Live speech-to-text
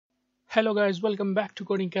Hello guys, welcome back to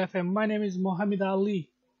Coding Cafe. My name is Mohammed Ali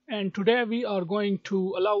and today we are going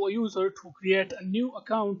to allow a user to create a new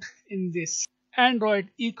account in this Android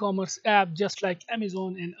e-commerce app just like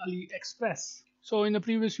Amazon and AliExpress. So in the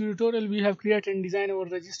previous tutorial we have created and designed our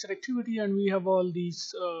register activity and we have all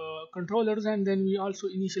these controllers, and then we also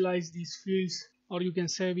initialize these fields, or you can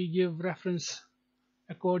say we give reference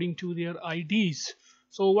according to their IDs.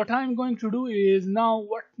 So what I'm going to do is now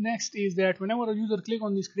what next is that whenever a user click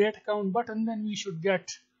on this create account button, then we should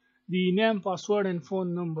get the name, password and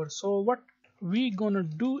phone number. So what we gonna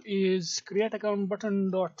do is create account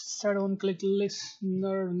button dot set on click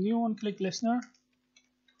listener, new on click listener,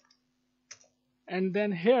 and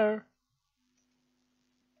then here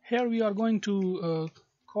we are going to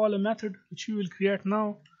call a method which we will create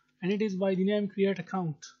now, and it is by the name create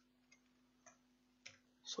account.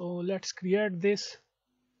 So let's create this,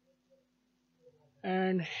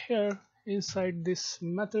 and here inside this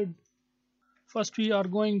method first we are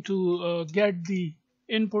going to get the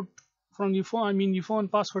input from the phone, the phone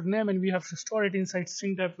password name, and we have to store it inside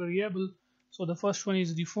string type variable. So the first one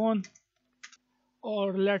is the phone,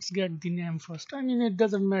 or let's get the name first. It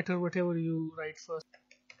doesn't matter, whatever you write first.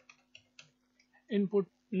 Input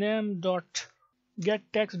name dot get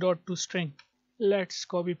text dot to string. Let's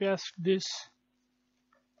copy paste this.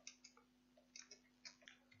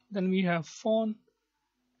 Then we have phone,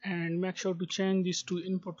 and make sure to change this to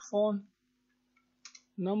input phone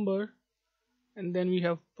number, and then we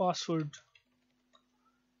have password,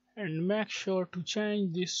 and make sure to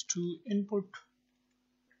change this to input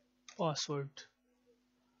password.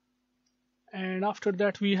 And after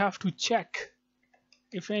that we have to check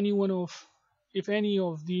if any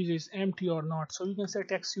of these is empty or not. So we can say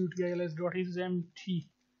text utils dot is empty.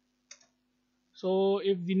 So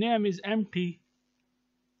if the name is empty,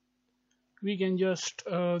 we can just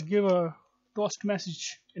give a toast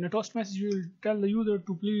message. In a toast message we will tell the user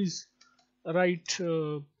to please write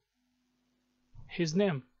his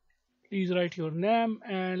name. Please write your name,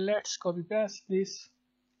 and let's copy paste this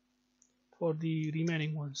for the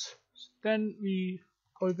remaining ones. Then we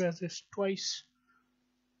copy paste this twice.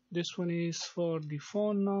 This one is for the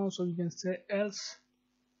phone now, so we can say else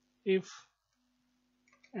if,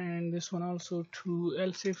 and this one also to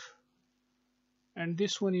else if, and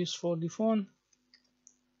this one is for the phone,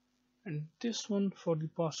 and this one for the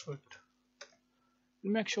password.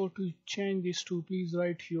 Make sure to change this to please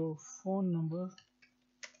write your phone number,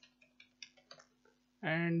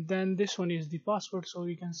 and then this one is the password, so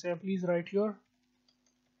we can say please write your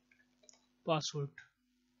password.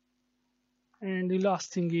 And the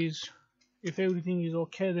last thing is, if everything is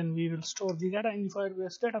okay, then we will store the data in the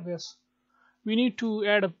Firebase database. We need to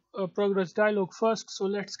add a progress dialog first, so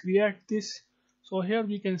let's create this. So here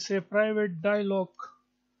we can say private dialog,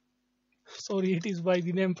 sorry, it is by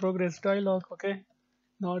the name progress dialog, okay,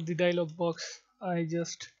 not the dialog box.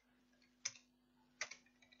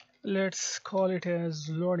 Let's call it as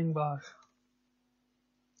loading bar.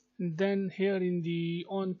 And then here in the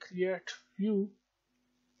on create view,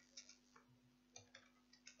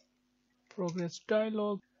 progress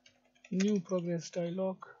dialog, new progress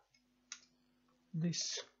dialog,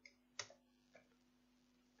 this.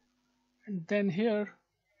 And then here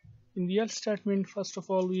in the else statement, first of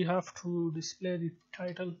all we have to display the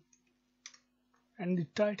title, and the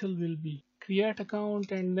title will be create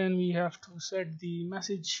account, and then we have to set the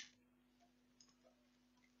message,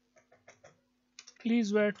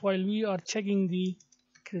 please wait while we are checking the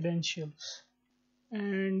credentials.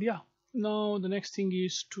 And yeah, now the next thing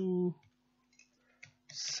is to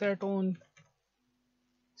set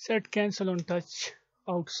cancel on touch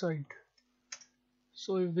outside.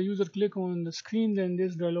 So if the user click on the screen, then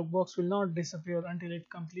this dialog box will not disappear until it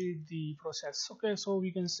complete the process. Okay, so we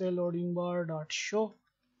can say loading bar dot show,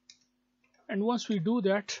 and once we do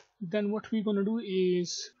that, then what we're gonna do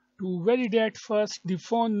is to validate first the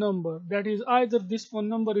phone number. That is, either this phone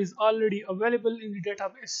number is already available in the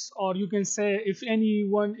database, or you can say if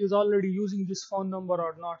anyone is already using this phone number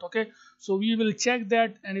or not. Okay, so we will check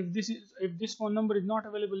that, and if this phone number is not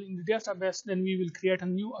available in the database, then we will create a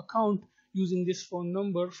new account using this phone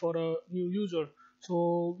number for a new user.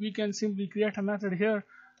 So we can simply create a method here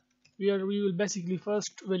where we will basically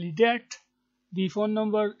first validate the phone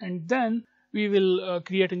number, and then we will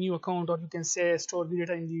create a new account, or you can say store the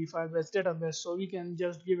data in the Firebase database. So we can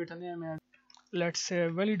just give it a name as, let's say,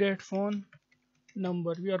 validate phone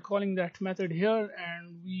number. We are calling that method here,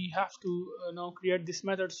 and we have to now create this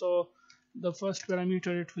method. So the first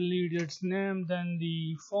parameter, it will need its name, then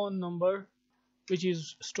the phone number, which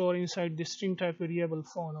is stored inside the string type variable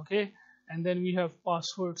phone, okay, and then we have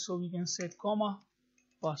password, so we can say comma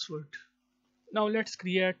password. Now let's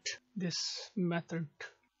create this method.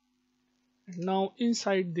 Now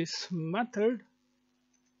inside this method,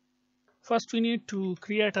 first we need to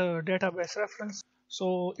create a database reference.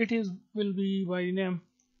 So it will be by name.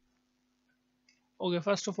 Okay,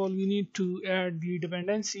 first of all we need to add the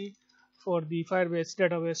dependency for the Firebase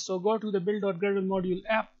database. So go to the build.gradle module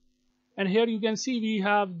app, and here you can see we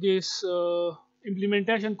have this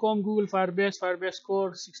implementation com Google Firebase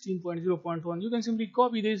core 16.0.1. You can simply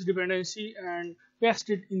copy this dependency and paste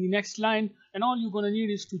it in the next line, and all you're gonna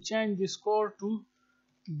need is to change this core to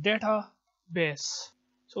database.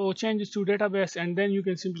 So change this to database, and then you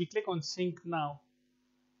can simply click on sync now.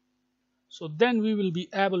 So then we will be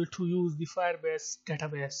able to use the Firebase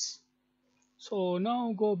database. So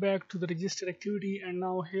now go back to the register activity, and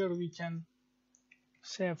now here we can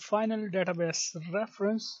say final database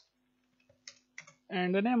reference,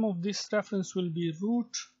 and the name of this reference will be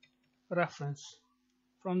root reference.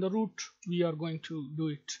 From the root we are going to do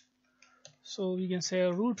it. So we can say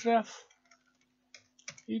root ref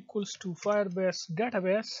equals to Firebase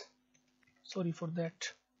database. Sorry for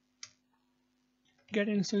that. Get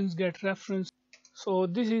instance, get reference. So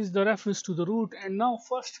this is the reference to the root, and now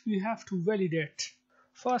first we have to validate.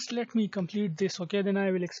 First let me complete this, okay, then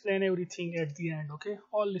I will explain everything at the end, okay,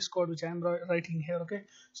 all this code which I am writing here, okay.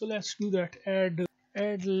 So let's do that.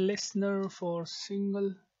 Add listener for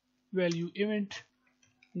single value event,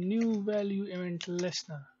 new value event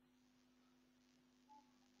listener.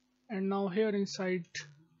 And now here inside,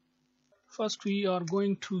 first we are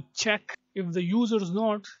going to check if the user's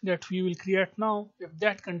node that we will create now, if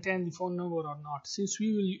that contains the phone number or not, since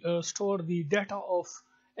we will store the data of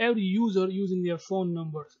every user using their phone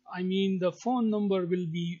number. I mean, the phone number will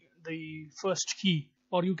be the first key,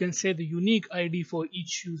 or you can say the unique ID for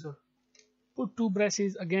each user. Put two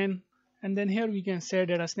braces again, and then here we can say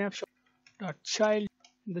data snapshot dot child.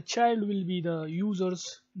 The child will be the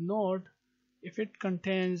user's node if it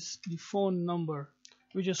contains the phone number,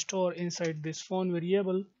 which is stored inside this phone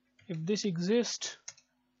variable. If this exists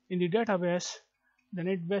in the database, then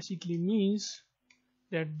it basically means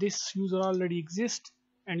that this user already exists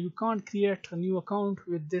and you can't create a new account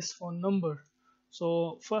with this phone number.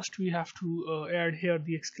 So first we have to add here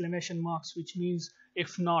the exclamation marks, which means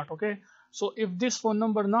if not, okay. So if this phone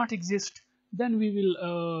number not exist, then we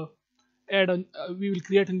will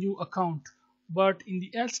create a new account. But in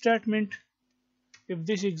the else statement, if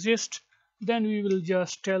this exists, then we will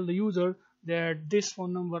just tell the user that this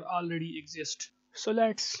phone number already exists. So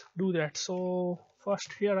let's do that. So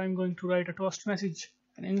first here I'm going to write a toast message,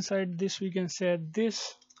 and inside this we can say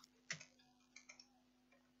this,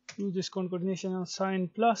 use this concatenation sign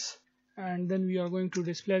plus, and then we are going to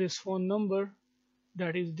display this phone number,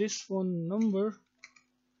 that is this phone number,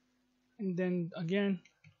 and then again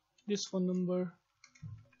this phone number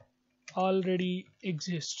already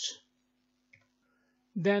exists.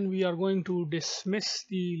 Then we are going to dismiss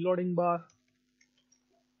the loading bar,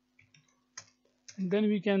 and then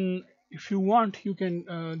we can, if you want, you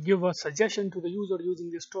can give a suggestion to the user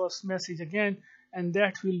using this toast message again, and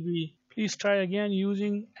that will be please try again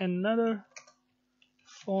using another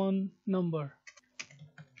phone number.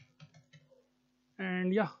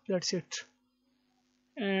 And yeah, that's it.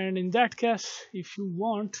 And in that case, if you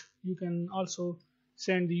want, you can also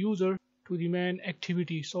send the user to the main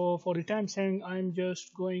activity. So for the time saying, I'm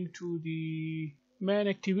just going to the main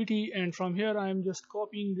activity, and from here I'm just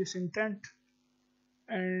copying this intent,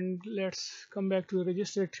 and let's come back to the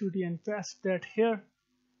register activity and paste that here.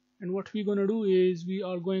 And what we're going to do is we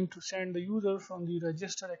are going to send the user from the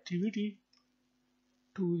register activity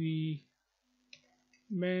to the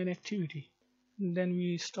main activity, and then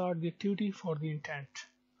we start the activity for the intent.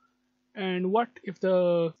 And what if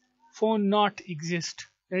the phone not exist?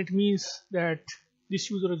 It means that this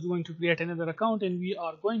user is going to create another account, and we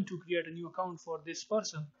are going to create a new account for this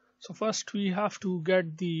person. So first we have to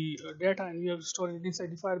get the data, and we have to store it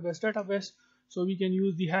inside the Firebase database. So we can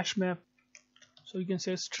use the hash map. So we can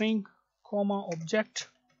say string comma object.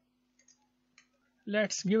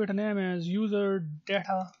 Let's give it a name as user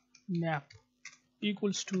data map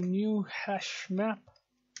equals to new hash map.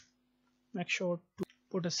 Make sure to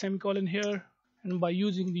put a semicolon here. And by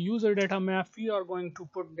using the user data map, we are going to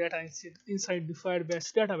put data inside the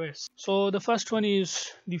Firebase database. So the first one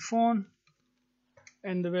is the phone,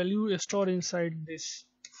 and the value is stored inside this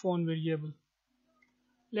phone variable.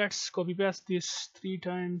 Let's copy paste this 3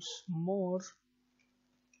 times more.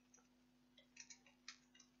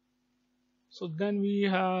 So then we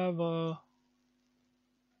have a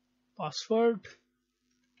password,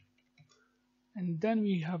 and then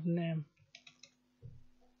we have name.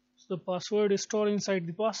 So the password is stored inside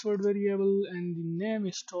the password variable and the name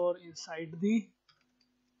is stored inside the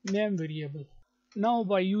name variable. Now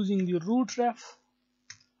by using the root ref,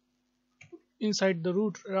 inside the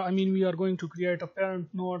root, we are going to create a parent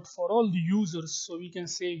node for all the users. So we can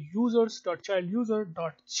say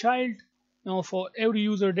users.child. Now for every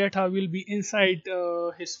user, data will be inside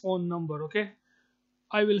his phone number. Okay,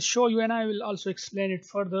 I will show you and I will also explain it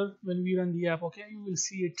further when we run the app. Okay, you will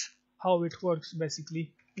see it how it works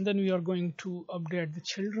basically. And then we are going to update the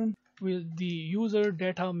children with the user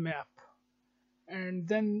data map, and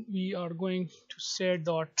then we are going to say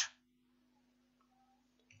dot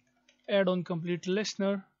add on complete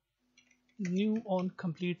listener, new on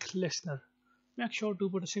complete listener. Make sure to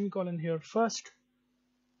put a semicolon here first,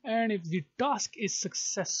 and if the task is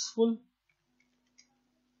successful,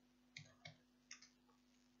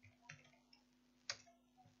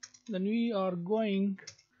 then we are going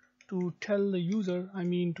to tell the user,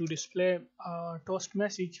 to display a toast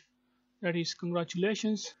message that is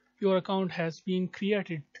congratulations, your account has been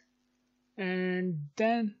created. And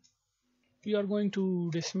then we are going to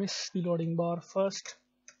dismiss the loading bar first,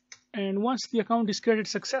 and once the account is created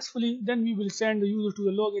successfully, then we will send the user to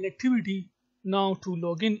the login activity now to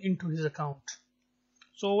log in into his account.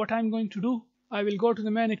 So what I'm going to do, I will go to the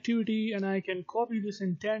main activity and I can copy this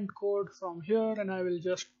intent code from here and I will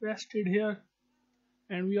just paste it here,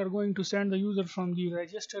 and we are going to send the user from the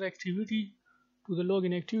register activity to the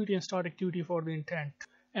login activity and start activity for the intent.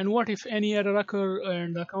 And what if any error occur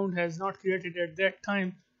and the account has not created at that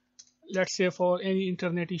time, let's say for any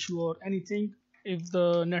internet issue or anything, if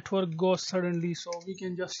the network goes suddenly, so we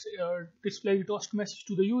can just display the toast message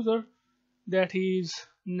to the user that is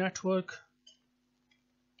network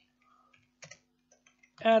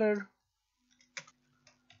error,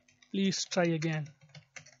 please try again.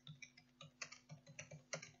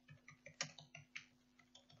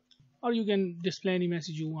 Or you can display any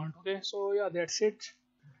message you want. Okay, so yeah, that's it.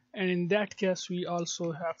 And in that case we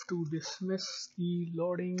also have to dismiss the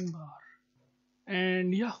loading bar.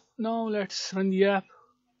 And yeah, now let's run the app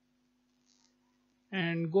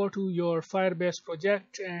and go to your Firebase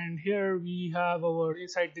project, and here we have our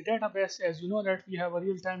inside the database. As you know that we have a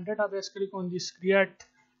real-time database, click on this create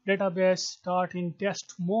database, start in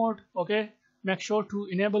test mode. Okay, make sure to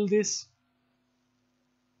enable this,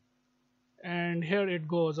 and here it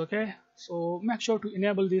goes. Okay, so make sure to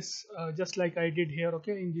enable this just like I did here,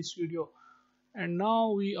 okay, in this video. And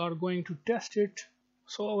now we are going to test it.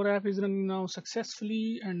 So our app is running now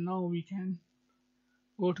successfully, and now we can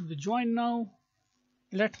go to the join now.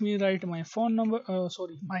 Let me write my phone number,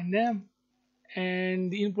 my name,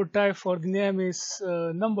 and the input type for the name is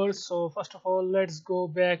numbers. So first of all, let's go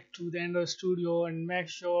back to the Android Studio and make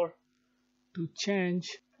sure to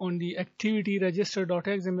change on the activity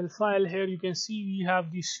register.xml file. Here you can see we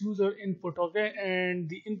have this user input, okay, and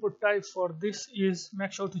the input type for this is,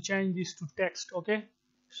 make sure to change this to text. Okay,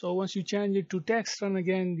 so once you change it to text, run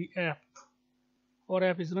again the app. Our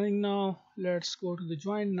app is running now. Let's go to the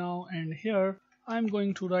join now, and here I'm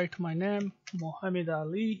going to write my name, Mohammed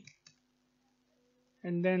Ali,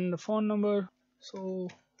 and then the phone number,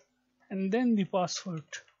 and then the password.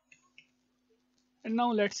 And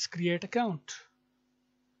now let's create account.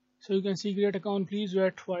 So you can see create account, please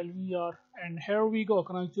wait while we are, and here we go.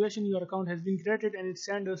 Congratulations, your account has been created, and it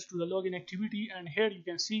sends us to the login activity. And here you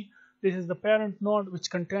can see this is the parent node which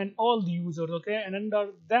contain all the users. Okay, and under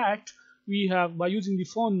that we have, by using the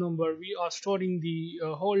phone number, we are storing the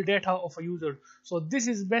whole data of a user. So this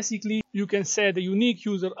is basically, you can say, the unique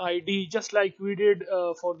user ID, just like we did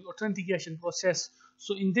for the authentication process.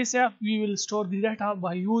 So in this app we will store the data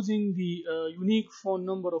by using the unique phone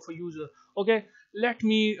number of a user. Okay, let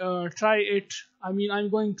me try it. I'm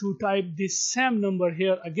going to type this same number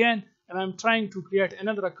here again, and I'm trying to create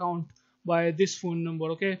another account by this phone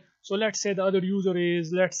number. Okay, so let's say the other user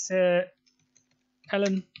is, let's say,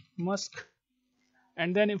 Elon Musk,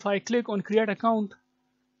 and then if I click on create account,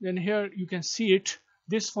 then here you can see it,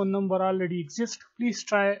 this phone number already exists, please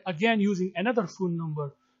try again using another phone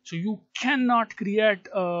number. So you cannot create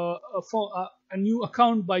a new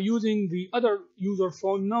account by using the other user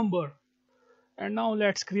phone number. And now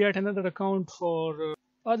let's create another account for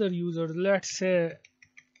other users. Let's say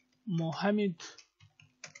Mohammed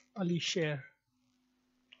Ali Sher,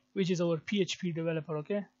 which is our PHP developer.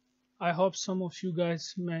 Okay, I hope some of you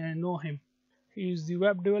guys may know him. He is the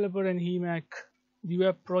web developer and he make the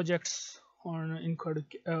web projects on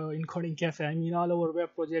Encoding Cafe. All our web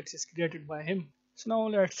projects is created by him. So now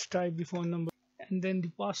let's type the phone number and then the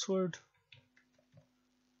password,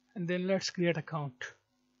 and then let's create account.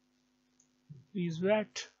 Please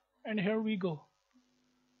wait, and here we go,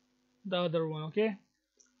 the other one. Okay,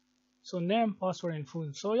 So name, password and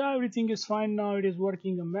full. So yeah, everything is fine now. It is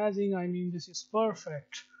working amazing. I mean, this is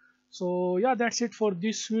perfect. So yeah, that's it for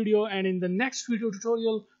this video, and in the next video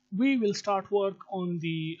tutorial we will start work on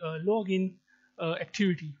the login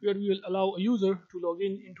activity, where we will allow a user to log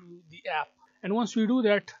in into the app, and once we do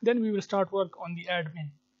that, then we will start work on the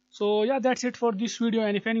admin. So yeah, that's it for this video,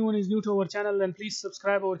 and if anyone is new to our channel, then please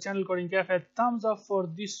subscribe our channel Coding Cafe, thumbs up for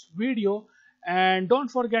this video, and don't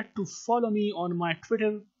forget to follow me on my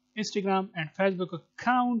Twitter, Instagram and Facebook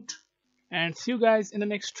account. And see you guys in the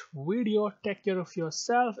next video. Take care of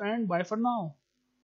yourself and bye for now.